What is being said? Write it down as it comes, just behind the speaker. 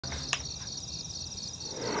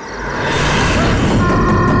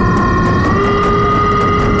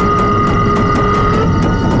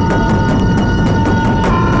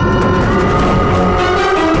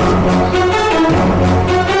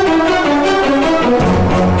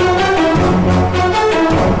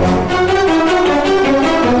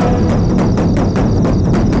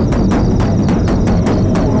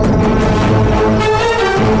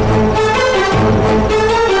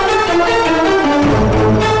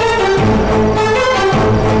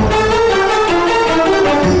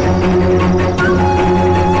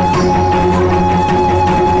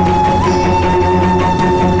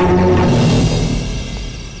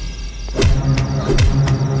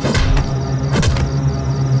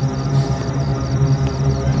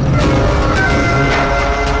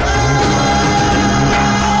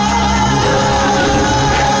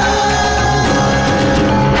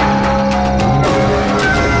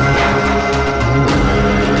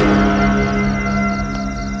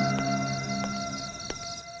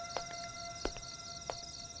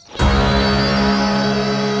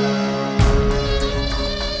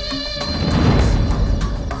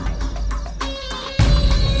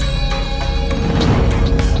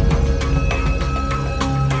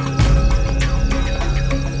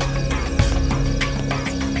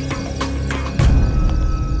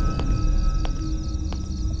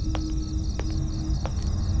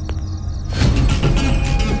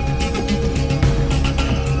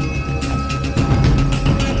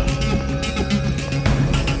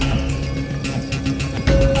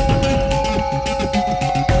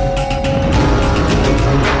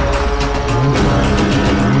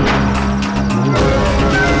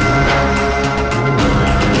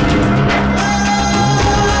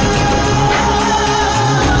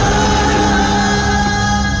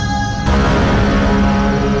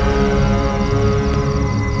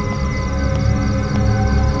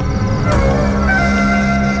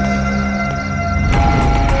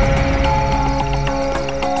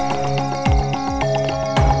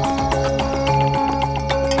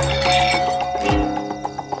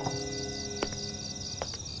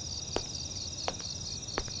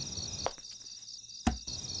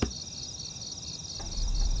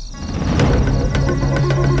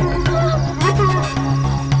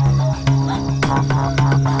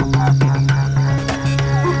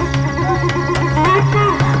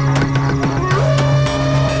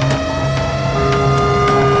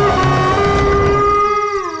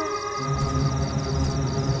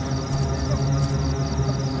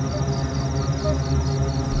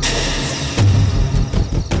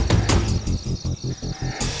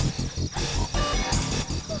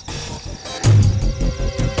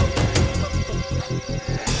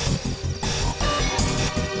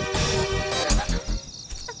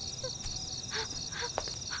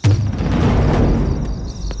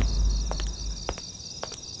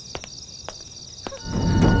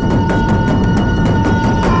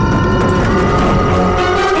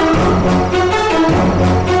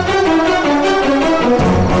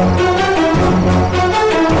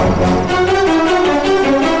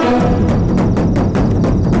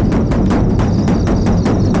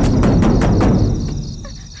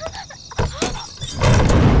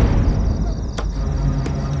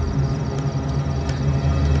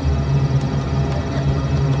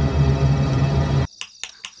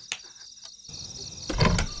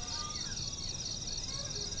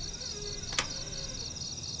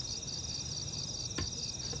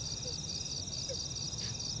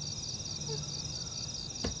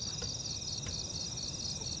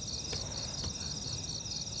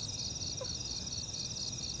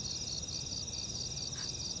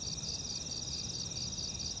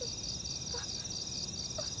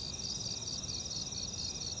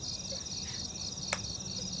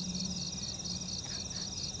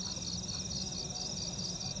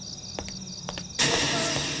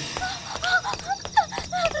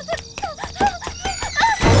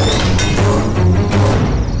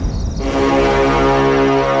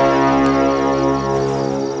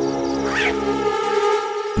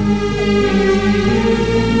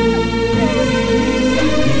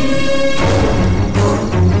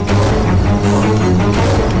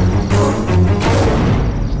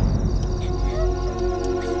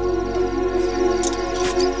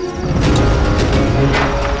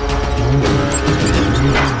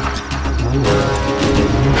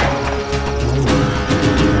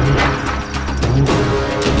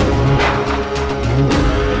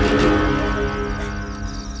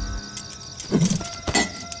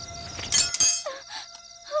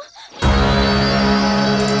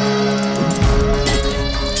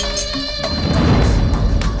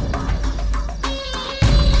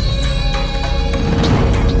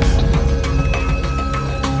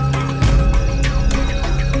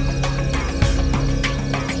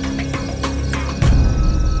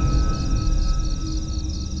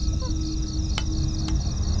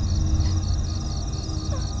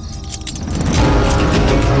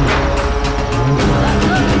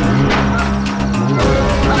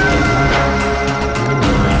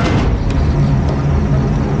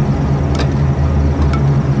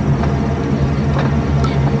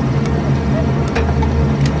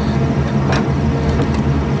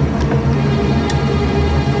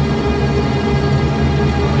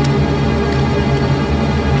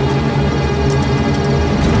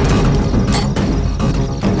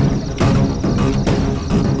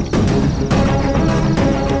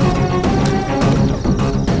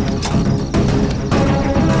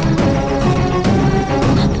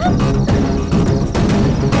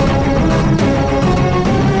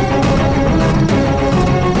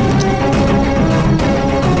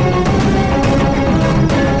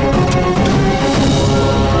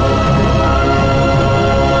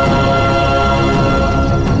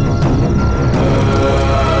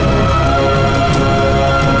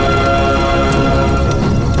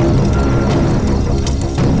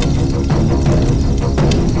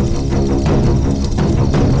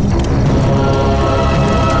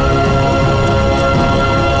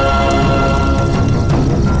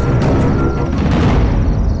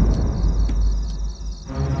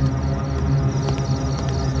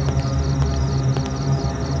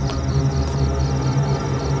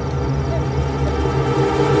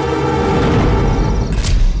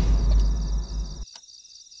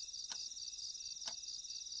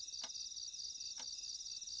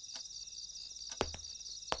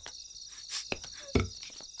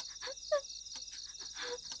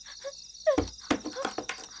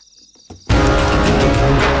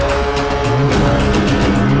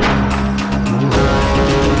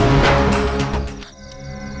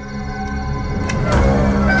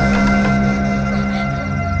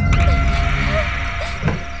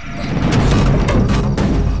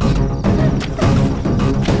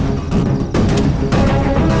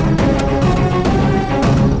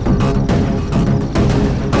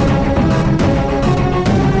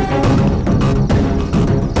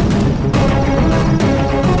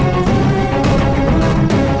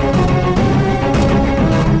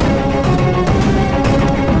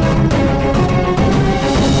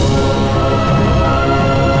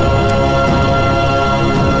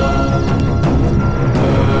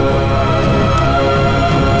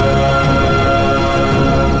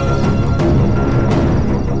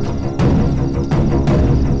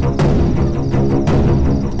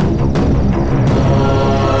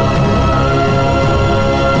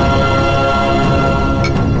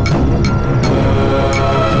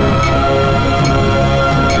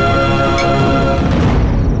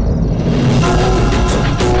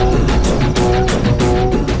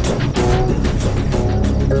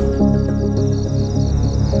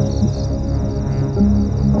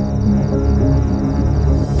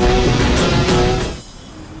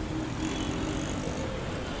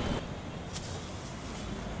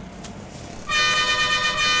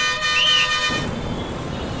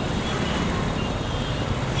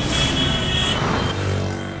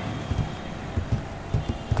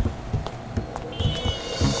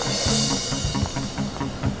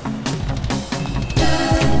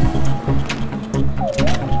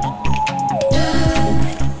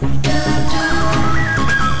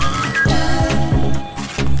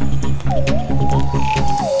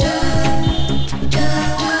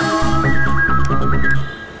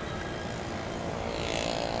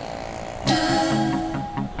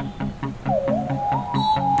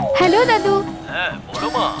Hello দাদু। হ্যাঁ বলো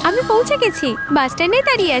মা। আমি পৌঁছে গেছি, বাস স্ট্যান্ডে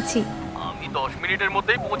দাঁড়িয়ে আছি। আমি 10 মিনিটের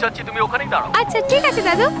মধ্যেই পৌঁছাচ্ছি, তুমি ওখানেই দাঁড়াও। আচ্ছা ঠিক আছে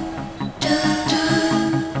দাদু।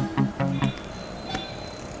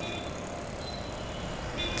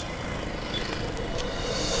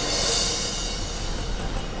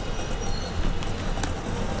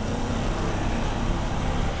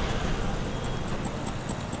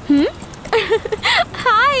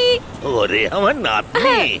 হাই। ওরে আমার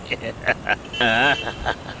নাতনি,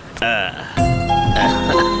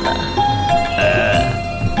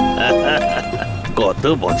 কত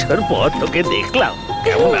বছর পর তোকে দেখলাম।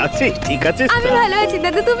 কেমন আছিস? ঠিক আছিস? আমি ভালো আছি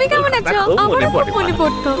দাদু, তুমি কেমন আছো? আমার খুব মনে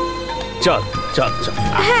পড়তো। চল চল চল।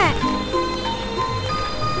 হ্যাঁ,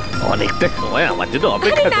 অনেকটা সময় আমার জন্য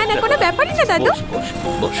অপেক্ষা না না, কোনো ব্যাপারই না দাদু।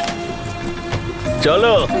 বস।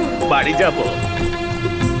 চলো বাড়ি যাবো।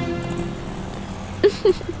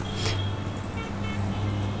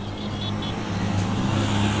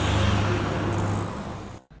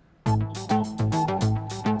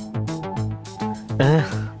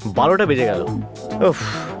 বারোটা বেজে গেল,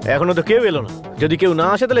 এখনো তো কেউ এলো না। যদি কেউ না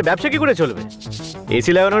আসে তাহলে ব্যবসা কি করে চলবে?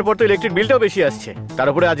 এসি লাগানোর পর তো ইলেকট্রিক বিলটাও বেশি আসছে, তার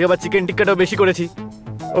উপরে আজকে আবার চিকেন টিক্কাটাও বেশি করেছি।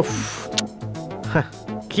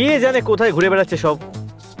 কে জানে কোথায় ঘুরে বেড়াচ্ছে সব।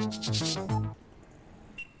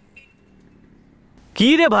 কি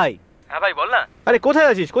রে ভাই? হ্যাঁ ভাই বল না। আরে কোথায়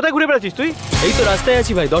আছিস? কোথায় ঘুরে বেড়াচ্ছিস তুই? এই তো রাস্তায়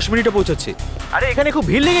আছি ভাই, 10 মিনিটে পৌঁছাচ্ছি। আরে এখানে খুব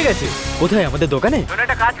ভিড় লেগে গেছে। কোথায়? আমাদের দোকানে?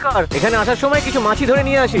 একটা কাজ কর, এখানে আসার সময় কিছু মাছি ধরে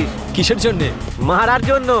নিয়ে আসিস। কিসের জন্য? মারার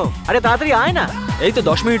জন্য। আরে তাড়াতাড়ি আয় না। এই তো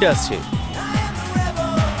 10 মিনিটে আসছে।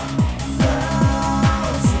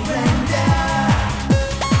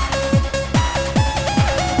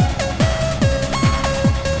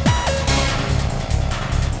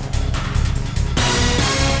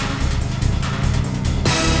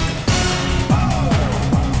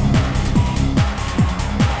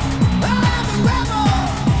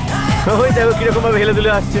 ওই দেখো কিরকম ভাবে হেলে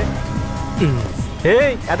দুলে আসছে। এই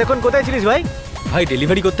এতক্ষণ কোথায় ছিলিস ভাই? ভাই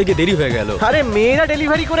ডেলিভারি করতে গিয়ে দেরি হয়ে গেল। আরে মেয়েরা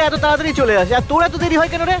ডেলিভারি করে এত তাড়াতাড়ি চলে আসে, আর তোর এত দেরি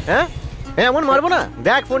হয় কেন রে? হ্যাঁ এমন মারবো না।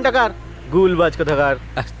 দেখ ফোনটা কার, গুলবাজ কোথাকার।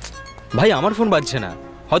 ভাই আমার ফোন বাজছে না,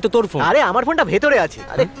 হয়তো তোর ফোন। আরে আমার ফোনটা ভেতরে আছে।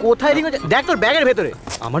 আরে কোথায় রিং? দেখ তোর ব্যাগের ভেতরে।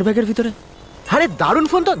 আমার ব্যাগের ভিতরে? আরে দারুণ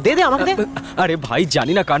ফোন তো, দে দে আমাকে দে। আরে ভাই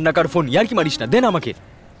জানি না কার না কার ফোন, ইয়ার কি মারিস না, দেন আমাকে।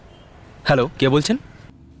 হ্যালো, কে বলছেন?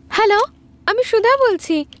 হ্যালো, আমি সুধা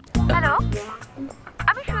বলছি। হ্যালো,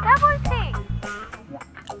 আমি সুধা বলছি।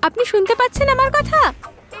 আপনি শুনতে পাচ্ছেন আমার কথা?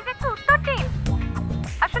 প্লিজ একটু উত্তর দিন।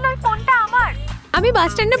 আসলে ওই ফোনটা আমার। আমি বাস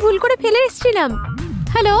স্ট্যান্ডে ভুল করে ফেলে এসেছিলাম।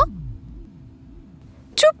 হ্যালো,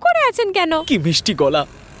 চুপ করে আছেন কেন? কি মিষ্টি গলা,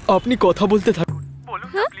 আপনি কথা বলতে থাকুন।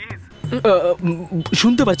 বলুন না প্লিজ।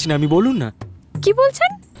 শুনতে পাচ্ছি না আমি, বলুন না। কি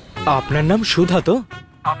বলছেন? আপনার নাম সুধা তো?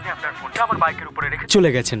 আপনি আপনার ফোনটা আমার বাইকের উপরে রেখে চলে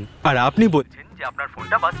গেছেন, আর আপনি বলছেন যে আপনার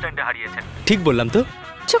ফোনটা বাস স্ট্যান্ডে হারিয়েছেন। ঠিক বললাম তো?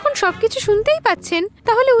 যখন সবকিছু শুনতেই পাচ্ছেন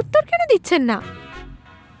তাহলে উত্তর কেন দিচ্ছেন না?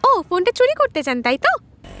 ও ফোনটা চুরি করতে চান তাই তো?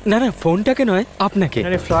 না না, ফোনটাকে নয়, আপনাকে।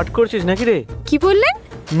 আরে ফ্লার্ট করছিস নাকি রে? কি বললেন?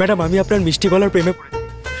 ম্যাডাম আমি আপনার মিষ্টি গলার প্রেমে পড়েছি।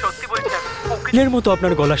 সত্যি বলছি, কোকিলের মতো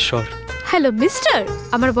আপনার গলার স্বর। হ্যালো মিস্টার,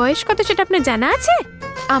 আমার বয়স কত সেটা আপনার জানা আছে?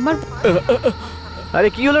 আমার আরে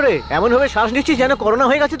কি হলো রে? এমন ভাবে শ্বাস নিচ্ছিস যেন করোনা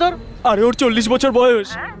হয়ে গেছে তোর। আরে ওর 40 বছর বয়স।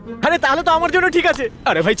 আরে তাহলে তো আমার জন্য ঠিক আছে।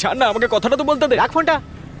 আরে ভাই ছাড় না, আমাকে কথাটা তো বলতে দে। রাখ ফোনটা।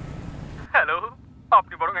 হ্যালো,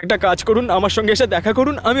 আপনি বরং একটা কাজ করুন, আমার সঙ্গে এসে দেখা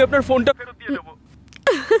করুন, আমি আপনার ফোনটা ফেরত দিয়ে দেবো।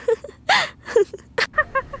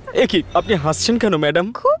 এ কি আপনি হাসছেন কেন ম্যাডাম?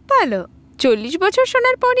 খুব ভালো, 40 বছর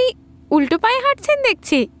শোনার পরই উল্টো পায়ে হাঁটছেন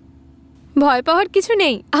দেখছি। ভয় পাওয়ার কিছু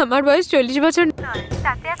নেই, আমার বয়স 40 বছর নয়,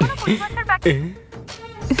 তাতে এখনো 20 বছর বাকি।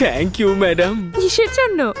 Thank you madam. কিসের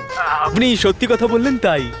জন্য? আপনি সত্যি কথা বললেন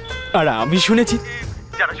তাই, আর আমি শুনেছি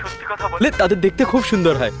যারা সত্যি কথা বলে বলে তাদের দেখতে খুব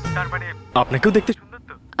সুন্দর হয়। তার মানে আপনাকেও দেখতে সুন্দর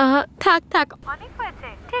তো। থাক থাক, অনেক হয়েছে।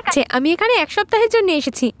 ঠিক আছে, আমি এখানে 1 সপ্তাহের জন্য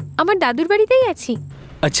এসেছি, আমার দাদুর বাড়িতেই আছি।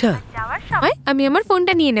 আচ্ছা, যাওয়ার সময় আমি আমার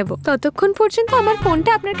ফোনটা নিয়ে নেব, ততক্ষণ পর্যন্ত আমার ফোনটা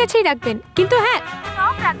আপনার কাছেই রাখবেন। কিন্তু হ্যাঁ,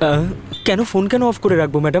 কেন ফোন কেন অফ করে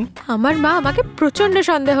রাখবো ম্যাডাম? আমার মা আমাকে প্রচন্ড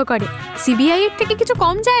সন্দেহ করে, সিবিআই এর থেকে কিছু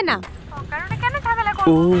কম যায় না। কারণে কেন ঝামেলা করব?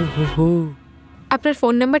 ও হো। আপনার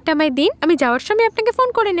ফোন নাম্বারটা আমায় দিন, আমি যাওয়ার সময় আপনাকে ফোন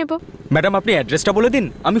করে নেব। ম্যাডাম আপনি অ্যাড্রেসটা বলে দিন,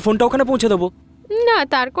 আমি ফোনটা ওখানে পৌঁছে দেবো। না,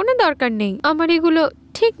 তার কোনো দরকার নেই, আমার এগুলো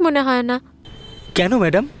ঠিক মনে হয় না। কেন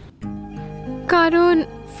ম্যাডাম? কারণ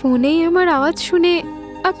ফোনেই আমার আওয়াজ শুনে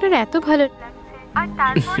আপনার এত ভালো লাগছে, আর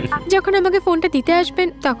তারপর যখন আমাকে ফোনটা দিতে আসবেন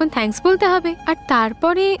তখন থ্যাঙ্কস বলতে হবে, আর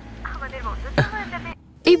তারপরে আমাদের বন্ধুত্ব হয়ে যাবে।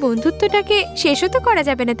 এই বন্ধুত্বটাকে শেষও তো করা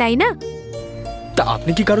যাবে না, তাই না? তা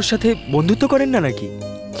আপনি কি কারোর সাথে বন্ধুত্ব করেন না নাকি?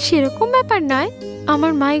 সেরকম ব্যাপার নয়,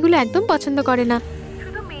 আমার মা এগুলো একদম পছন্দ করে না,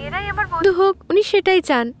 শুধু মেয়েরাই আমার বন্ধু হোক, উনি সেটাই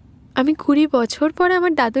চান। আমি 20 বছর পর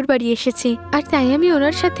আমার দাদুর বাড়ি এসেছি, আর তাই আমি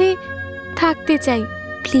ওনার সাথে থাকতে চাই।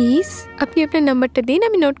 প্লিজ আপনি আপনার নাম্বারটা দিন,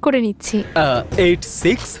 আমি নোট করে নিচ্ছি।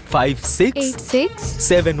 8656 86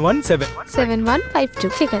 717। 7152।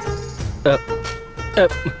 ঠিক আছে।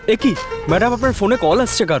 কি ম্যাডাম, আপনার ফোনে কল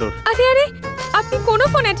আসছে কারোর? আরে আরে, আপনি কোনো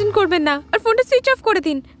ফোন অ্যাটেন্ড করবেন না, আর ফোনটা সুইচ অফ করে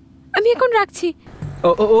দিন। আমি এখন রাখছি।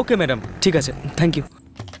 ওকে ম্যাডাম, ঠিক আছে, থ্যাংক ইউ।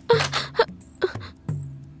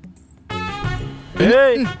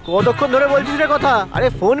 এই কতক্ষণ ধরে বলছিস রে কথা? আরে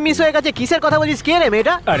ফোন মিস হয়ে গেছে, কিসের কথা বলছিস? কে রে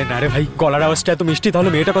মেয়েটা? আরে না রে ভাই, গলার আওয়াজটা এত মিষ্টি, তাহলে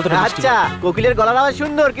মেয়েটা কতটা মিষ্টি? আচ্ছা, কোকিলের গলার আওয়াজ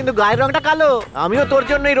সুন্দর, কিন্তু গায়ের রংটা কালো। আমিও তোর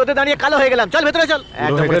জন্য এই রোদে দাঁড়িয়ে কালো হয়ে গেলাম। চল ভেতরে চল।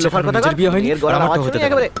 একদম লোফার কথা কর। বিয়ে হয়নি, এর গলার আওয়াজ শুনি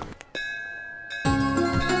একেবারে।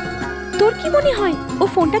 তোর কি মনে হয় ও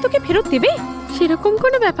ফোনটা তোকে ফেরত দেবে? সেরকম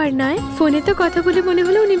কোনো ব্যাপার নয়, ফোনে তো কথা বলে মনে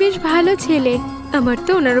হলো উনি বেশ ভালো ছেলে। আমার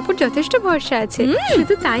তো ওনার উপর যথেষ্ট ভরসা আছে।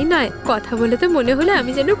 শুধু তাই নয়, কথা বলে তো মনে হলো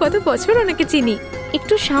আমি যেন কত বছর ওনাকে চিনি।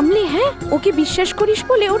 একটু সামলে, হ্যাঁ? ওকে বিশ্বাস করিস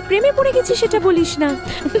বলে ওর প্রেমে পড়ে গেছি সেটা বলিস না।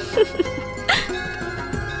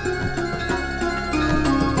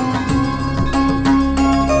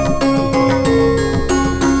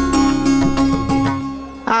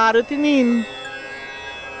 আরতি নিন।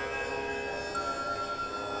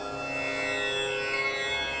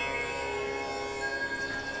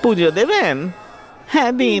 পুজো দেবেন?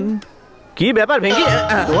 হ্যাঁ দিন। কি ব্যাপার ভেঙ্কি,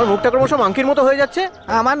 তোমার মুখটা ক্রমশ মাংকির মতো হয়ে যাচ্ছে।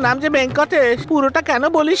 আমার নাম যে ভেঙ্কটেশ, পুরোটা কেন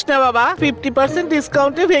বলিস না বাবা? 50%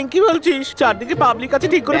 ডিসকাউন্টে ভেঙ্কি বলছিস? চারদিকে পাবলিক আছে,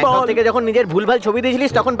 ঠিক করে বল। থেকে যখন নিজের ভুলভাল ছবি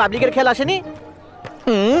দিয়েছিলিস তখন পাবলিকের খেয়াল আসেনি?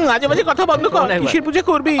 মাঝে মাঝে কথা বন্ধ কর। কিসের পুজো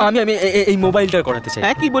করবি? আমি এই মোবাইলটা করাতে চাই।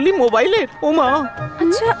 হ্যাঁ, কি বলি? মোবাইলের? ও মা,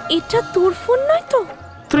 আচ্ছা, এটা তোর ফোন নয় তো?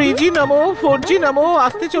 3G নমো, 4G নমো,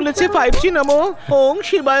 আসতে চলেছে 5G নমো। ওং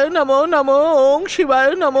শিবায় নমো নমো, ওং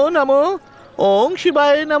শিবায় নমো নমো, ওং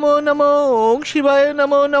শিবায় নমো নমো, ওং শিবায়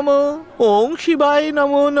নমো নমো, ওং শিবায়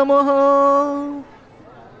নমো নমঃ।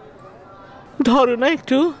 ধরো না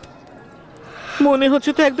একটু, মনে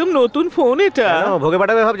হচ্ছে তো একদম নতুন ফোন এটা। ভোগে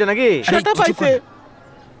পাঠাবে ভাবছো নাকি? সেটা পাইছে।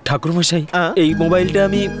 ঠাকুরমশাই, এই মোবাইলটা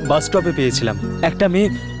আমি বাস স্টপে পেয়েছিলাম। একটা মেয়ে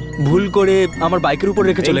ভুল করে আমার বাইকের উপর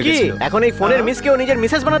রেখে চলে ভেঙ্কি, গেছিল। এখন এই ফোনের মিসকেও নিজের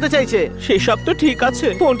মিসেস বানাতে চাইছে। সেসব তো ঠিক আছে,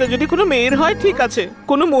 ফোনটা যদি কোনো মেয়ের হয় ঠিক আছে,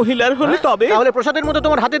 কোনো মহিলার হলে তবে। তাহলে প্রসাদের মতো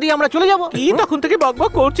তোমার হাতে দিয়ে আমরা চলে যাব। কি তখন থেকে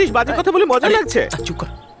বকবক করছিস? বাজে কথা বলে মজা লাগছে? চুপ কর।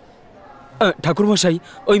 ঠাকুরমশাই,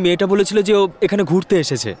 ওই মেয়েটা বলেছিল যে ও এখানে ঘুরতে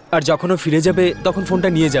এসেছে, আর যখন ও ফিরে যাবে তখন ফোনটা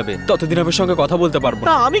নিয়ে যাবে। ততদিন আমার সঙ্গে কথা বলতে পারবো তা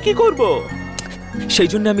না। আমি কি করব? সেই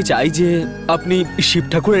জন্য আমি চাই যে আপনি শিব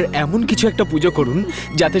ঠাকুরের এমন কিছু একটা পুজো করুন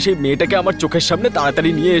যাতে সেই মেয়েটাকে আমার চোখের সামনে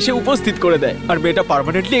তাড়াতাড়ি নিয়ে এসে উপস্থিত করে দেয়, আর মেয়েটা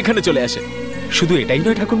পার্মানেন্টলি এখানে চলে আসে। শুধু এটাই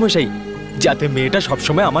নয় ঠাকুরমশাই, যাতে মেয়েটা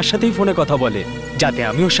সবসময় আমার সাথেই ফোনে কথা বলে, যাতে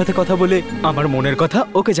আমি ওর সাথে কথা বলে আমার মনের কথা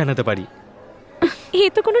ওকে জানাতে পারি। এ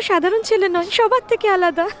তো কোনো সাধারণ ছেলে নয়, সবার থেকে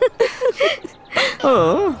আলাদা।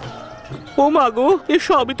 ও মাগো, এ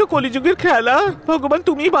সবই তো কলিযুগের খেলা। ভগবান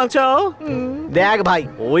তুমি বাঁচাও। দেখ ভাই,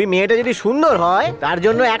 ওই মেয়েটা যদি সুন্দর হয় তার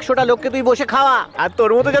জন্য 100টা লোককে তুই বসে খাওয়া, আর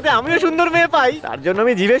তোর মতো যাতে আমিও সুন্দর মেয়ে পাই তার জন্য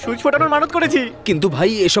আমি জিভে সুচ ফোটানোর মানত করেছি। কিন্তু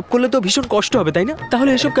ভাই, এসব করলে তো ভীষণ কষ্ট হবে, তাই না? তাহলে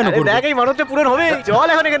এসব কেন করবো? দেখ, এই মানতটা পূরণ হবে। চল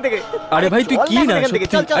এখন এখান থেকে। আরে ভাই, তুই কি না এখান থেকে,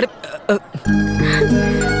 সত্যি। চল, চল। আরে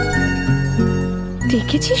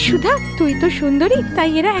দেখেছিস সুধা, তুই তো সুন্দরী,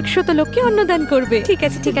 তাই এরা 100 লোককে অন্নদান করবে। ঠিক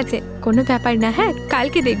আছে ঠিক আছে, কোনো ব্যাপার না। হ্যাঁ,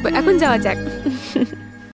 কালকে দেখবো, এখন যাওয়া যাক।